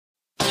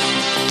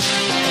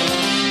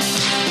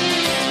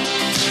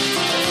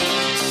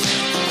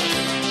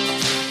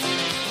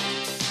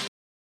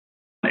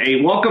Hey,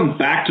 welcome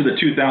back to the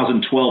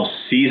 2012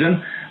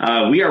 season.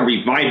 We are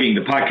reviving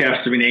the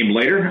podcast to be named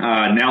later.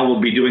 Now we'll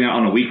be doing it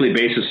on a weekly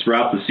basis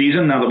throughout the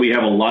season, now that we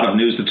have a lot of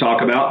news to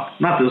talk about.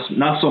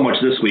 Not so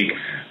much this week,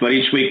 but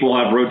each week we'll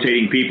have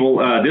rotating people.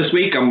 This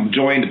week I'm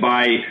joined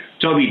by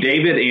Toby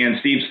David and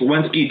Steve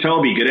Slawinski.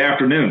 Toby, good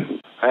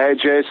afternoon. Hey,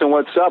 Jason,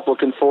 what's up?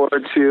 Looking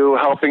forward to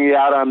helping you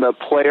out on the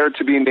Player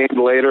to be Named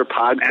Later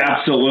podcast.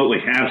 Absolutely.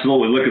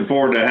 Looking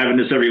forward to having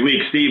this every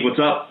week. Steve, what's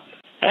up?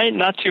 Hey,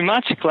 not too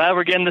much. Glad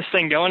we're getting this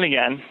thing going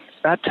again. It's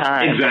about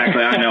time.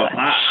 Exactly, I know.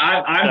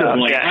 I'm to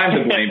blame. I'm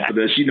to blame for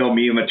this. You know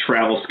me, I'm a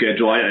travel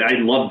schedule. I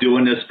love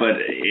doing this, but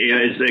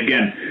it's,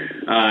 again,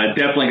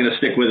 definitely going to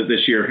stick with it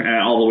this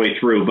year all the way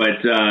through.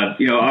 But,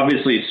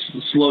 obviously,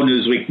 slow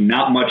news week,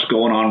 not much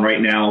going on right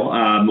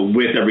now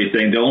with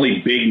everything. The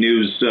only big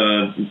news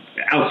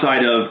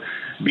outside of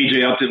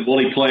B.J. Upton, will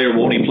he play or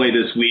won't he play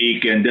this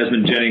week? And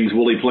Desmond Jennings,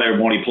 will he play or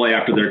won't he play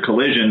after their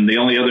collision? The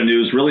only other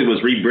news really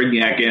was Reed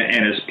Brignac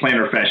and his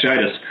plantar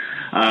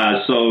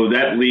fasciitis. So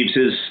that leaves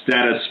his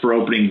status for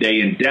opening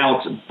day in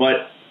doubt.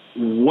 But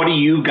what do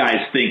you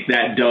guys think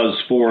that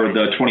does for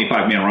the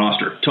 25-man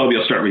roster? Toby,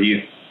 I'll start with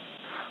you.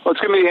 Well,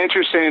 it's going to be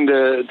interesting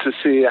to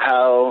see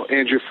how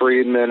Andrew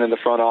Friedman and the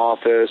front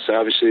office,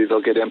 obviously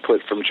they'll get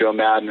input from Joe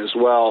Madden as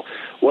well,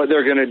 what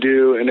they're going to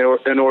do in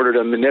order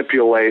to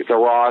manipulate the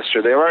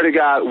roster. They've already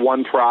got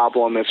one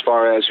problem as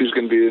far as who's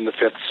going to be in the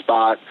fifth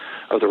spot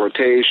of the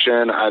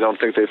rotation. I don't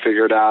think they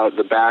figured out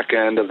the back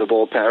end of the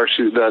bullpen, or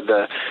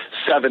the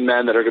 7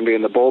 men that are going to be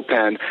in the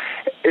bullpen.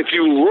 If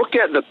you look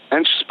at the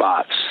bench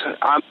spots,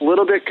 I'm a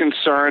little bit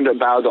concerned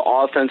about the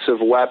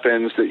offensive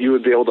weapons that you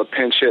would be able to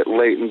pinch hit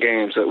late in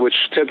games, which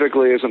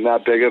typically isn't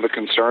that big of a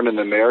concern in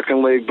the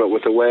American League, but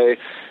with the way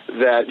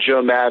that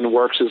Joe Madden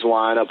works his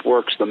lineup,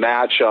 works the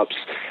matchups,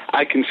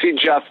 I can see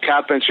Jeff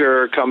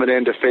Keppinger coming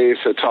in to face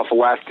a tough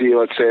lefty,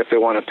 let's say if they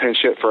want to pinch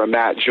hit for a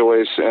Matt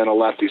Joyce and a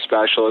lefty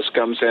specialist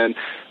comes in.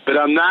 But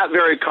I'm not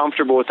very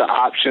comfortable with the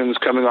options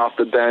coming off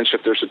the bench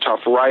if there's a tough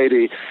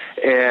righty,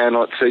 and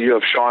let's say you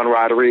have Sean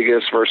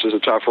Rodriguez versus a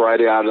tough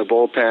righty out of the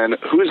bullpen.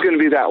 Who's going to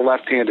be that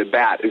left-handed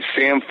bat? Is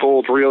Sam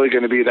Fuld really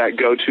going to be that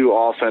go-to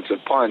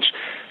offensive punch?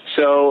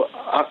 So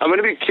I'm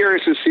going to be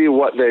curious to see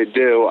what they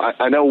do.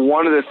 I know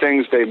one of the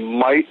things they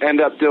might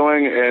end up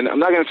doing, and I'm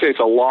not going to say it's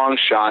a long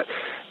shot,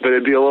 but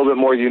it'd be a little bit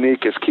more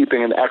unique, is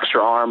keeping an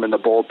extra arm in the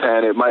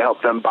bullpen. It might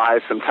help them buy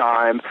some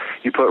time.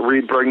 You put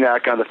Reed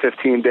Brignac on the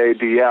 15-day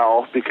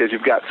DL because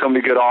you've got so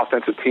many good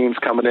offensive teams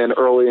coming in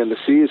early in the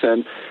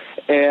season,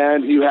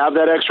 and you have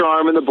that extra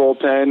arm in the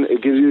bullpen.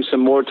 It gives you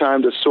some more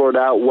time to sort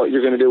out what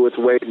you're going to do with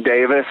Wade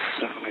Davis.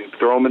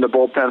 Throw him in the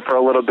bullpen for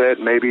a little bit,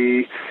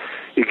 maybe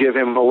you give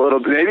him a little,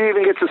 maybe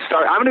even get to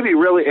start. I'm going to be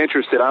really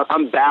interested.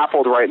 I'm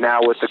baffled right now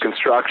with the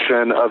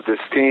construction of this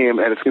team,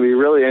 and it's going to be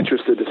really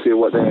interested to see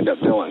what they end up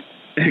doing.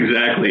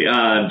 Exactly.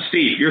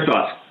 Steve, your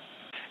thoughts?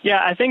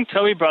 Yeah, I think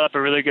Toby brought up a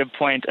really good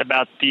point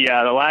about the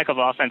lack of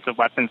offensive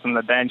weapons on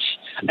the bench.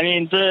 I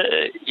mean,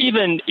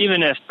 even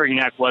if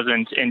Brignac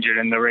wasn't injured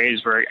and the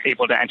Rays were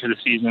able to enter the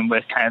season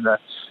with kind of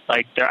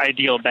their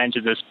ideal bench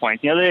at this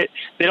point, they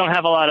don't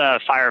have a lot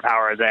of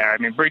firepower there. I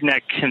mean,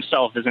 Brignac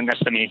himself isn't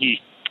necessarily, he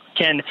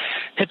can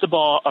hit the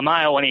ball a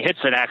mile when he hits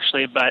it,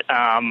 actually, but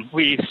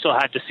we still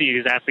have to see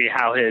exactly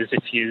how his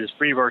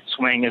reworked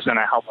swing is going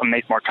to help him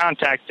make more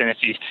contact, and if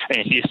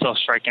he's still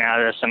striking out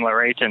at a similar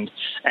rate and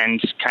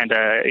kind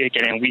of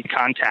getting weak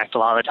contact a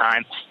lot of the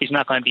time, he's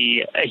not going to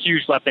be a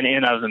huge weapon in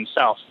and of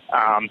himself.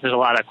 There's a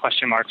lot of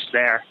question marks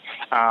there.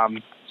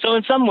 So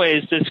in some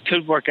ways, this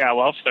could work out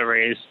well for the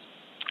Rays.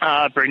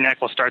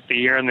 Brignac will start the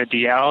year in the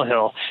DL.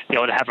 He'll be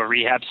able to have a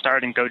rehab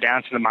start and go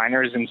down to the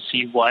minors and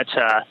see what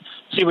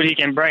he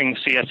can bring.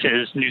 See if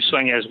his new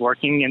swing is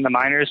working in the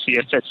minors. See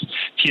if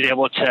he's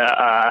able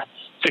to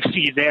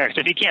succeed there.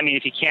 So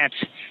if he can't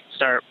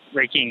start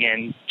raking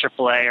in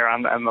AAA or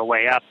on the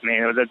way up, I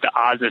mean, the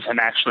odds of him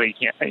actually,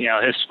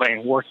 his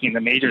swing working in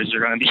the majors are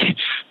going to be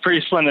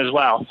pretty slim as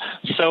well.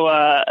 So,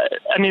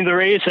 the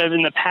Rays have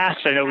in the past,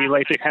 I know we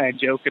like to kind of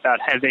joke about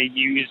how they've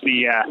used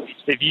the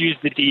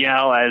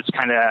DL as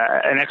kind of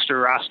an extra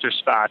roster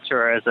spot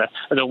or as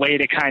a way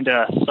to kind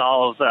of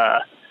solve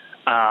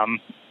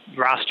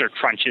roster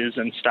crunches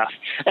and stuff.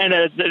 And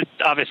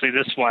obviously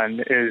this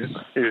one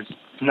is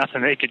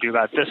nothing they could do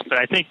about this, but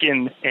I think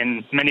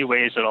in many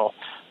ways it'll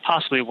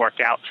possibly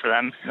work out for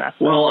them.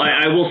 Well,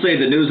 I will say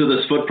the news of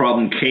this foot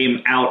problem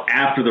came out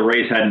after the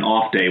Rays had an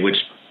off day, which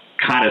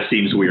kind of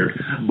seems weird.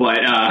 But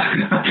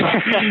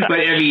but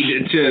I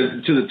mean,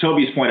 to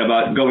Toby's point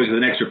about going to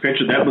the extra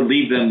pitcher, that would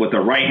leave them with a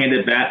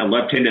right-handed bat, a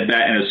left-handed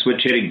bat, and a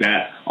switch-hitting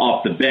bat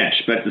off the bench.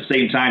 But at the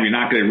same time, you're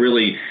not going to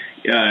really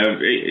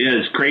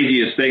as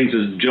crazy as things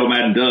as Joe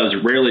Madden does,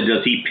 rarely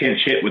does he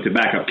pinch hit with the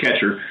backup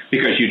catcher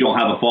because you don't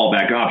have a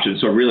fallback option.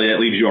 So really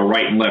that leaves you a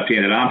right and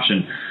left-handed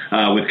option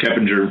with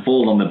Keppinger and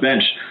Fuld on the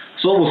bench.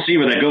 So we'll see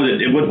where that goes.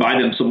 It would buy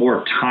them some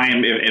more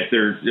time if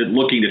they're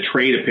looking to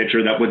trade a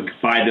pitcher. That would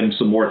buy them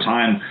some more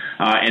time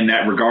in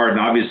that regard. And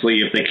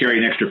obviously, if they carry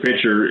an extra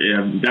pitcher,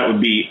 that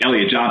would be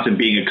Elliott Johnson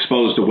being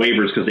exposed to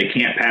waivers because they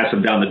can't pass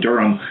him down to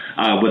Durham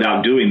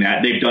without doing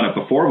that. They've done it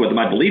before with him.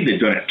 I believe they've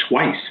done it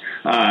twice.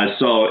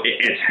 So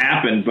it's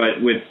happened,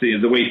 but with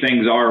the way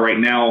things are right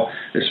now,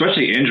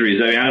 especially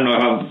injuries, I don't know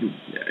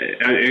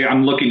how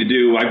I'm looking to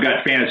do. I've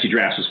got fantasy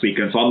drafts this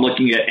weekend, so I'm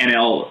looking at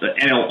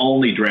NL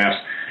only drafts.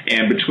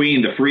 And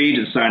between the free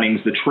agent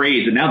signings, the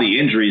trades, and now the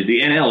injuries,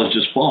 the NL is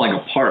just falling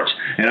apart.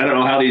 And I don't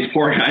know how these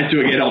poor guys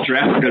doing NL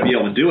drafts are going to be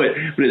able to do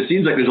it, but it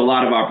seems like there's a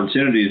lot of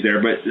opportunities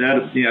there. But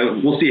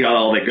we'll see how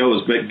all that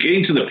goes. But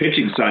getting to the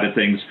pitching side of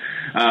things,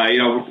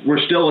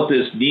 we're still at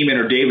this Neiman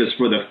or Davis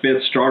for the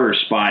 5th starter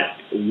spot.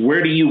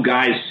 Where do you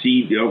guys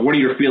see? What are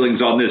your feelings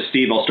on this,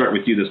 Steve? I'll start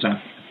with you this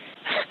time.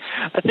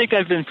 I think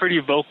I've been pretty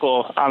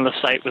vocal on the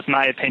site with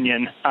my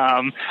opinion.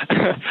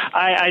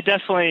 I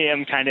definitely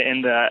am kind of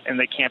in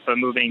the camp of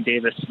moving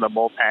Davis to the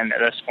bullpen at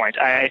this point.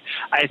 I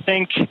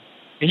think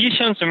he's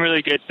shown some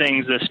really good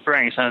things this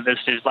spring. Some of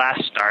his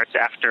last starts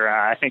after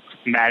I think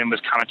Madden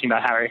was commenting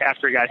about how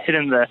after he got hit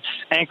in the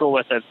ankle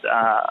with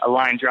a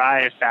line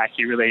drive back,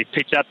 he really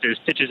picked up. His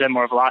pitches had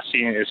more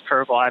velocity and his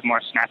curveball had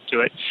more snap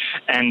to it,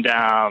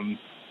 and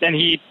then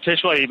he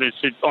pitched well. He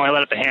only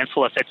let up a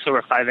handful of hits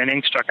over 5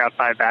 innings, struck out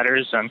 5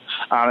 batters, and it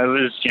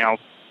was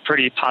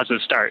pretty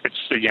positive start.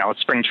 It's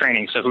spring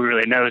training, so who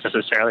really knows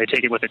necessarily?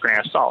 Take it with a grain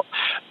of salt.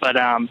 But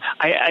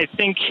I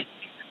think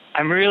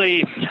I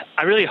really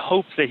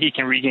hope that he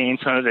can regain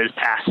some of his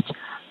past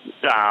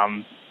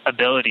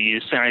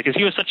abilities, because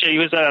he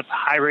was a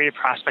high-rated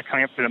prospect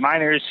coming up through the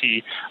minors.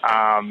 He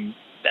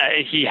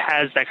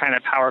has that kind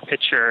of power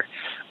pitcher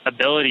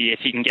ability if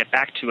he can get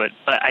back to it.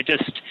 But I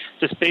just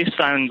based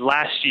on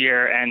last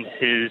year and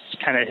his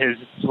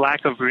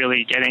lack of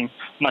really getting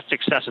much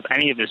success with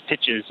any of his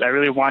pitches, I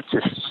really want to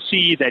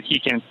see that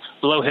he can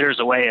blow hitters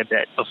away a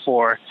bit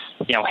before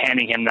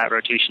handing him that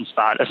rotation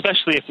spot.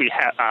 Especially if we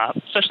have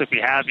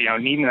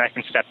Neiman that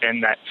can step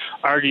in, that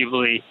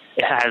arguably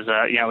has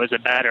is a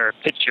better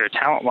pitcher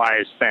talent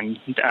wise than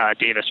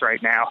Davis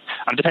right now.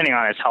 Depending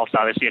on his health,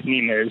 obviously, if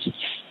Neiman is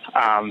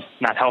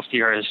not healthy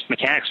or his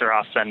mechanics are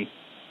off, then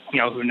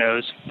who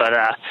knows. But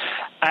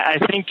I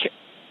think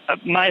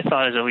my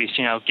thought is at least,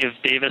 give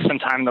Davis some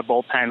time in the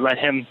bullpen, let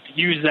him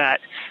use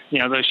that,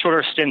 those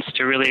shorter stints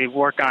to really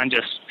work on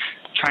just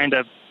trying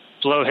to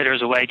blow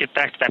hitters away, get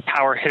back to that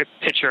power hit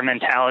pitcher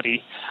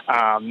mentality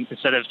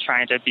instead of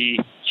trying to be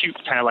cute,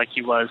 kind of like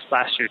he was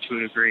last year to a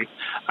degree.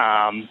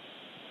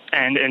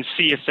 And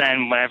see if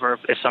then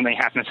if something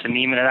happens to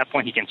Neiman at that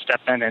point, he can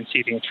step in and see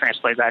if he can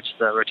translate that to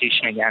the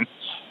rotation again.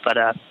 But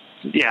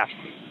yeah.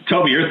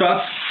 Toby, your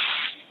thoughts?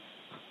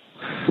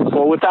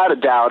 Well, without a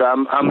doubt,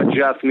 I'm a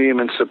Jeff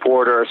Neiman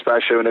supporter,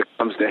 especially when it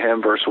comes to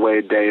him versus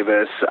Wade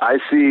Davis. I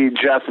see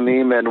Jeff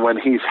Neiman, when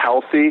he's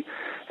healthy,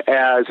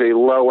 as a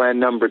low-end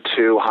number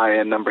 2,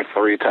 high-end number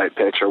 3 type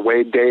pitcher.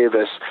 Wade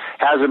Davis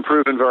hasn't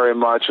proven very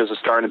much as a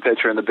starting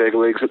pitcher in the big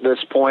leagues at this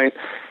point,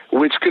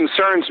 which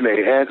concerns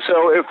me. And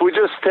so if we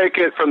just take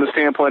it from the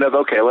standpoint of,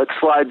 okay, let's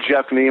slide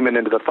Jeff Neiman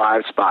into the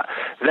 5 spot,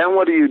 then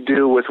what do you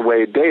do with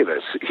Wade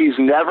Davis? He's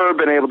never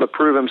been able to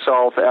prove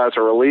himself as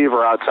a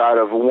reliever outside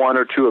of 1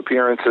 or 2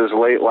 appearances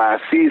late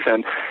last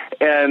season.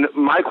 And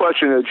my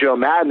question to Joe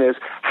Madden is,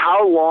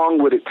 how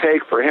long would it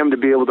take for him to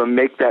be able to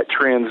make that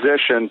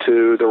transition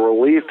to the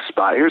relief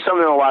spot? Here's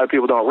something a lot of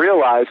people don't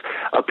realize.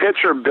 A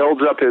pitcher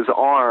builds up his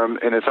arm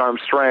and his arm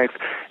strength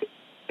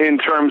in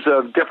terms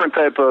of different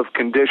type of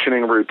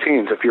conditioning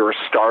routines. If you're a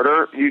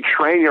starter, you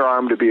train your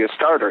arm to be a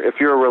starter. If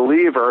you're a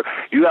reliever,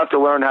 you have to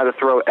learn how to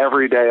throw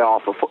every day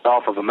off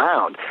of a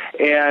mound.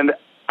 And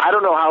I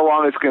don't know how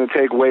long it's going to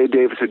take Wade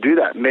Davis to do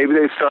that. Maybe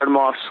they start him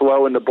off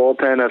slow in the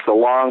bullpen as the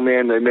long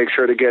man. They make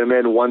sure to get him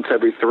in once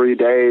every 3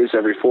 days,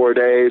 every 4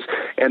 days,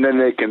 and then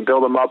they can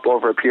build him up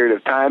over a period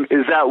of time.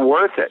 Is that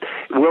worth it?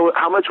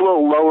 How much will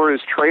it lower his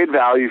trade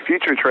value,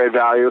 future trade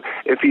value,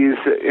 if he's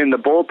in the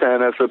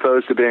bullpen as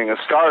opposed to being a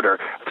starter?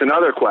 It's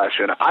another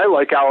question. I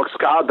like Alex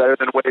Cobb better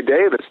than Wade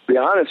Davis, to be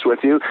honest with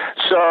you.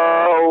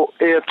 So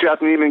if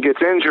Jeff Neiman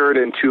gets injured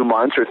in 2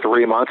 months or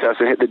 3 months, has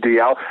to hit the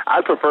DL,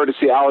 I'd prefer to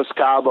see Alex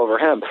Cobb over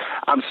him.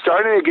 I'm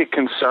starting to get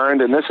concerned,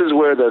 and this is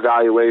where the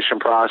evaluation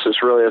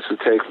process really has to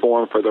take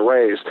form for the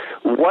Rays.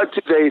 What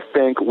do they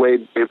think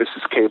Wade Davis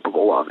is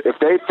capable of? If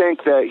they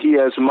think that he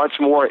has much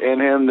more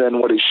in him than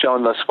what he's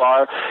shown thus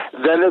far,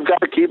 then they've got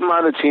to keep him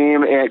on the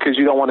team, because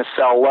you don't want to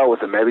sell low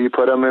with him. Maybe you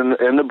put him in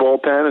the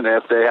bullpen, and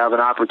if they have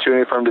an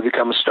opportunity for him to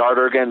become a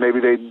starter again,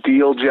 maybe they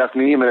deal Jeff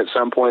Neiman at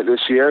some point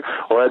this year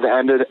or at the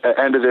end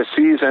of this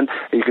season.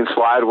 You can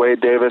slide Wade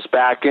Davis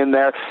back in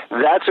there.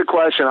 That's a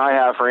question I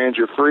have for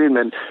Andrew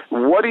Friedman.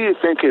 What do you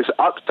think his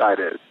upside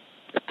is?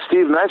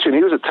 Steve mentioned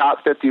he was a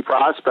top 50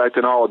 prospect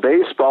in all of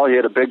baseball. He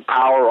had a big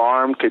power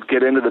arm, could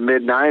get into the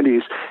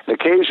mid-90s, and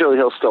occasionally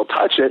he'll still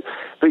touch it.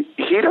 But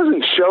he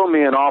doesn't show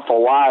me an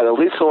awful lot, at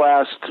least the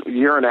last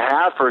year and a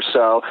half or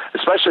so,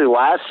 especially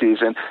last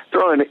season,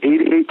 throwing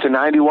 88 to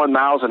 91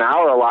 miles an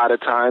hour a lot of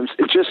times.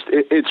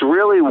 It's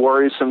really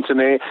worrisome to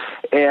me.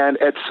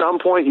 And at some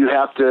point you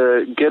have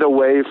to get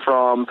away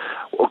from,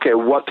 okay,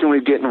 what can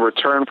we get in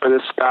return for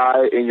this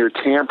guy? And you're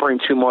tampering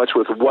too much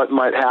with what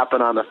might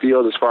happen on the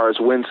field as far as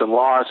wins and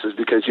losses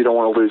because you don't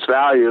want to lose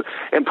value,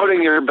 and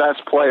putting your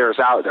best players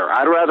out there.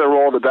 I'd rather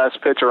roll the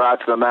best pitcher out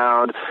to the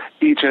mound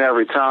each and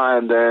every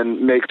time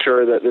than make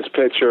sure that this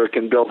pitcher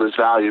can build his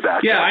value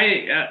back.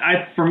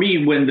 Yeah, for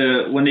me, when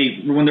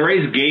the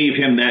Rays gave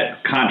him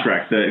that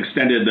contract,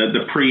 extended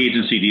the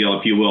pre-agency deal,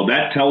 if you will,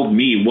 that tells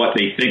me what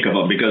they think of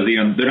him, because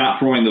they're not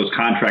throwing those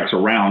contracts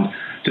around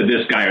to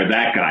this guy or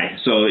that guy.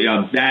 So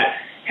that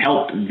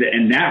helped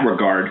in that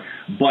regard.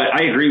 But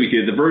I agree with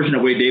you. The version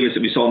of Wade Davis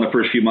that we saw in the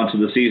first few months of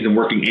the season,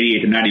 working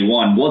 88 to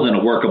 91, wasn't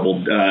a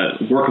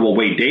workable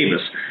Wade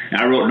Davis. And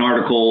I wrote an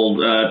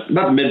article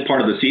about the mid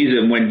part of the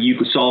season when you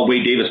saw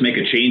Wade Davis make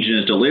a change in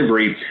his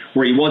delivery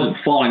where he wasn't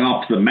falling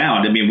off to the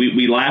mound. I mean,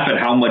 we laugh at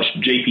how much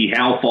J.P.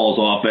 Howe falls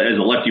off as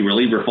a lefty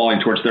reliever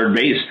falling towards third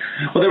base.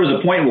 Well, there was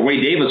a point where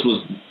Wade Davis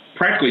was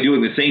practically doing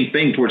the same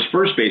thing towards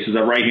first base as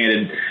a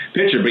right-handed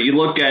pitcher. But you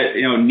look at,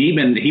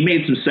 Neiman, he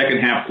made some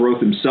second-half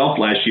growth himself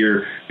last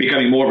year,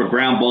 becoming more of a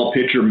ground ball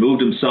pitcher, moved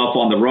himself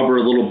on the rubber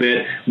a little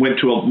bit, went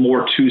to a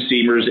more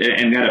two-seamers,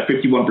 and got a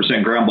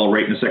 51% ground ball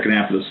rate in the second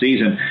half of the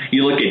season.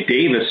 You look at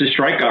Davis, his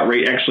strikeout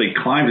rate actually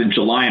climbed in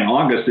July and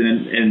August,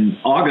 and in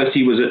August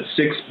he was at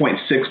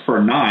 6.6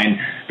 per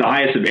 9, the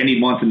highest of any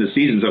month in the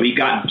season. So he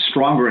got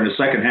stronger in the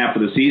second half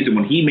of the season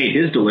when he made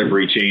his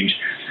delivery change.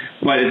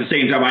 But at the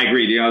same time, I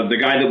agree. The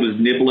guy that was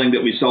nibbling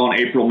that we saw in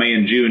April, May,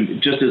 and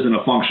June just isn't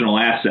a functional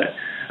asset.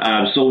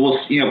 So we'll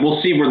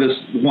see where this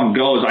one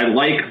goes. I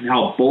like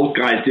how both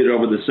guys did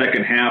over the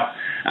second half.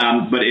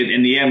 But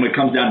in the end, when it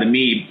comes down to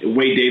me,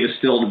 Wade Davis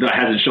still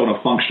hasn't shown a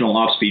functional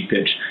off-speed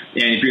pitch.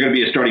 And if you're going to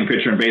be a starting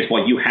pitcher in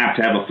baseball, you can't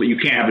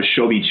have a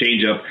show-me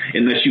changeup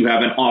unless you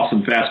have an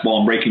awesome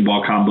fastball and breaking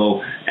ball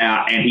combo.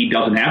 And he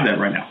doesn't have that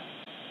right now.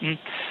 Mm.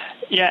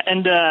 Yeah,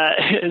 and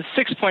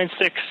 6.6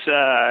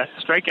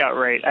 strikeout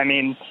rate. I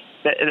mean,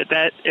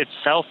 that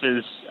itself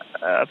is,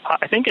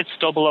 I think it's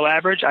still below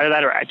average, either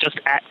that or just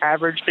at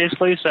average,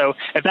 basically. So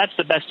if that's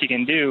the best he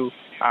can do,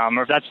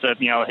 or if that's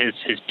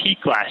his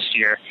peak last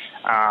year,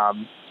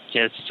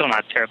 it's still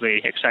not terribly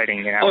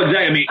exciting. Oh,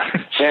 exactly. I mean,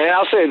 and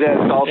I'll say this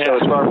also,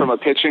 as far from a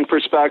pitching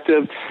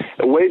perspective,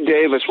 Wade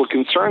Davis, what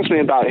concerns me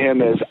about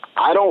him is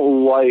I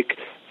don't like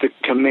the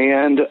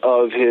command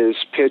of his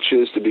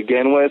pitches to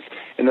begin with.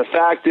 And the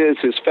fact is,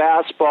 his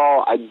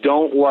fastball, I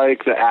don't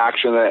like the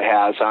action that it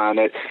has on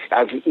it.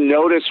 I've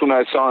noticed when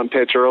I saw him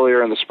pitch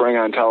earlier in the spring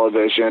on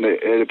television,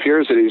 it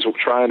appears that he's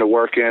trying to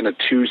work in a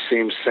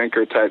two-seam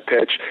sinker type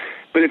pitch.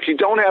 But if you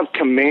don't have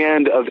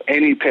command of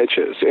any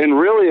pitches, and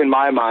really in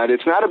my mind,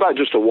 it's not about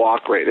just a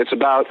walk rate. It's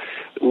about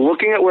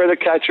looking at where the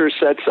catcher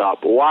sets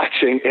up,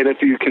 watching, and if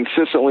he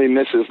consistently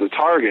misses the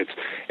targets.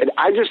 And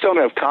I just don't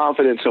have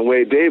confidence in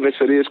Wade Davis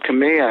that he has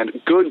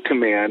good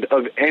command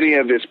of any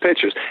of his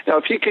pitches. Now,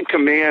 if he can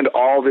command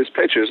all of his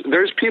pitches,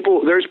 there's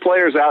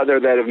players out there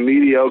that have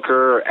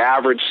mediocre or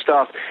average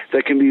stuff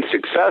that can be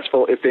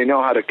successful if they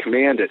know how to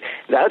command it.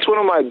 That's one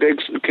of my big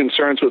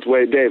concerns with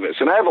Wade Davis.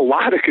 And I have a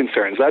lot of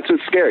concerns. That's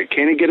what's scary.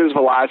 Can he get his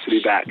velocity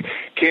back?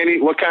 Can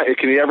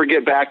he ever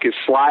get back his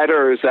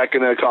slider, or is that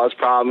going to cause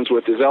problems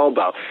with his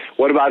elbow?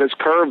 What about his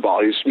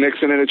curveball? He's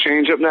mixing in a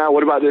changeup now.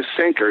 What about this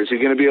sinker? Is he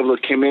going to be able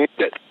to command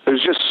it?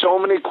 There's just so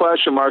many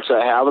question marks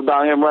I have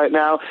about him right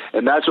now,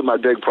 and that's what my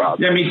big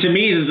problem is. I mean, to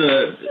me,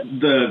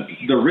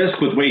 the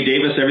risk with Wade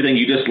Davis, everything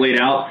you just laid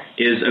out,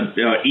 is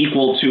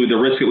equal to the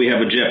risk that we have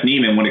with Jeff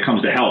Neiman when it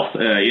comes to health.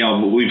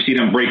 We've seen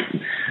him break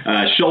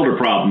shoulder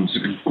problems,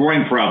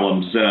 groin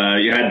problems.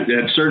 You had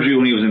surgery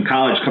when he was in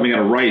college coming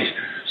out of Rice.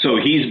 So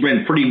he's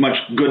been pretty much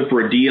good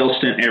for a DL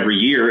stint every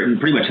year and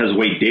pretty much has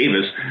Wade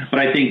Davis. But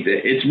I think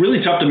it's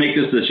really tough to make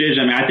this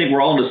decision. I mean, I think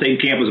we're all in the same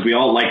camp as we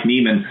all like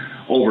Neiman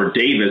over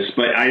Davis,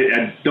 but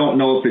I don't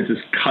know if it's as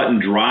cut and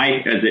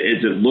dry as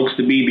it looks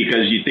to be,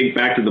 because you think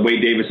back to the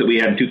Wade Davis that we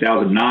had in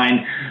 2009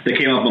 that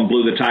came up and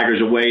blew the Tigers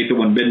away,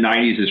 throwing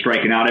mid-90s and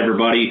striking out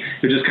everybody.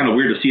 It was just kind of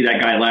weird to see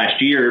that guy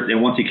last year,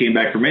 and once he came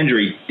back from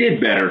injury, did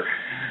better.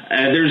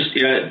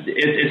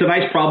 It's a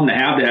nice problem to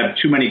have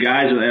too many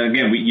guys. And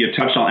again, you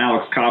touched on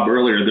Alex Cobb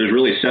earlier. There's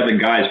really 7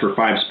 guys for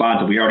 5 spots,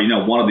 and we already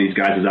know one of these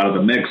guys is out of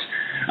the mix.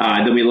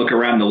 Then we look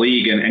around the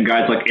league, and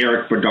guys like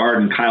Eric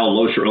Bedard and Kyle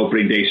Loesch are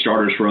opening day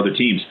starters for other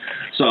teams.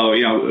 So,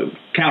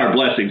 count our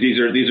blessings. These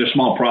are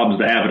small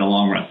problems to have in the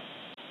long run.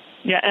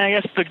 Yeah, and I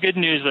guess the good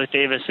news with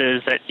Davis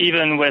is that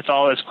even with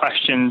all his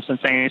questions and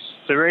things,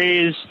 the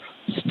Rays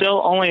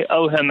still only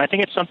owe him, I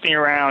think it's something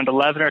around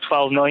 $11 or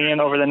 $12 million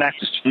over the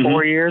next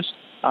 4 years.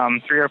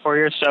 3 or 4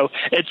 years. So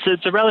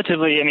it's a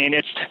relatively,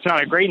 it's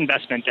not a great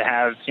investment to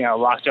have,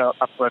 locked up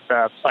with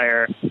a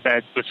player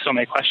that with so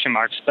many question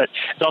marks, but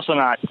it's also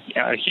not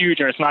huge,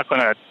 or it's not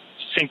going to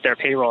sink their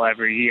payroll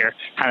every year,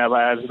 kind of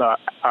as a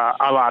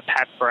la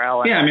Pat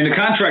Burrell. Yeah, I mean, the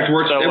contract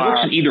works. So, it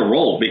works in either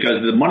role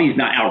because the money's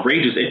not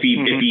outrageous. If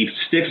he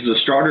sticks as a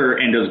starter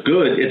and does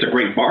good, it's a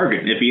great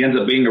bargain. If he ends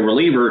up being a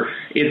reliever,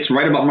 it's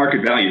right about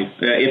market value,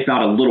 if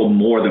not a little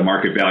more than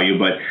market value.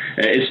 But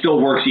it still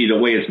works either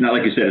way. It's not,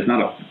 like you said, it's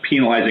not a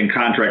penalizing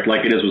contract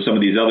like it is with some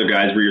of these other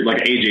guys, where you're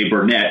like A.J.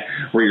 Burnett,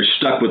 where you're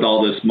stuck with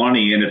all this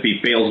money, and if he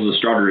fails as a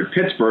starter at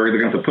Pittsburgh,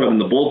 they're going to have to put him in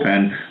the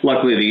bullpen.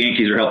 Luckily, the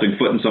Yankees are helping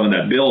foot in some of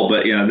that bill,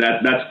 but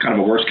that's kind of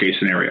a worst case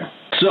scenario.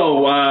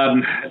 So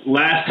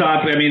last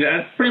topic, I mean,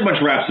 that pretty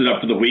much wraps it up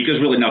for the week.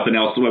 There's really nothing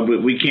else.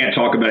 We can't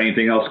talk about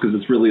anything else because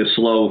it's really a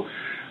slow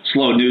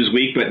news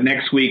week. But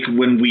next week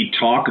when we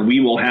talk, we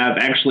will have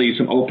actually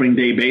some opening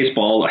day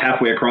baseball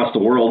halfway across the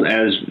world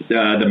as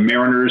the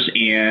Mariners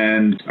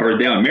and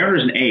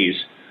A's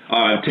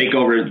take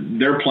over.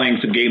 They're playing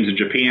some games in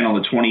Japan on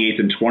the 28th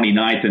and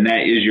 29th, and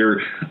that is your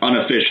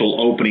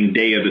unofficial opening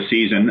day of the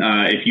season.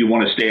 If you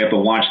want to stay up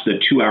and watch the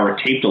 2-hour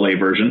tape delay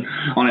version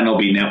on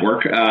MLB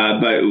Network,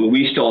 but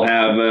we still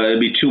have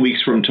it'll be 2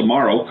 weeks from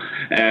tomorrow,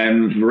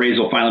 and the Rays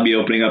will finally be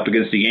opening up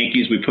against the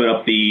Yankees. We put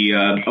up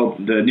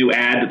the new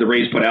ad that the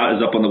Rays put out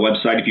is up on the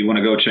website. If you want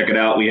to go check it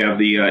out, we have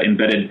the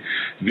embedded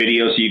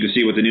video so you can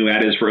see what the new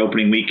ad is for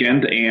opening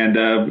weekend,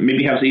 and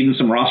maybe have even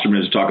some roster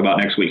moves to talk about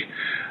next week.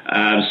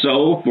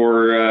 So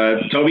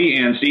for Toby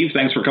and Steve,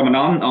 thanks for coming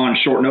on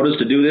short notice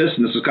to do this.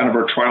 And this is kind of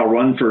our trial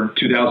run for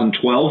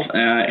 2012,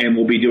 and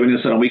we'll be doing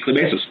this on a weekly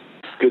basis.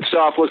 Good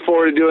stuff. Look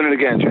forward to doing it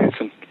again,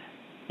 Jason.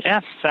 Yeah,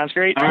 sounds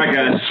great. All right,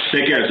 guys.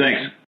 Take care.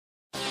 Thanks.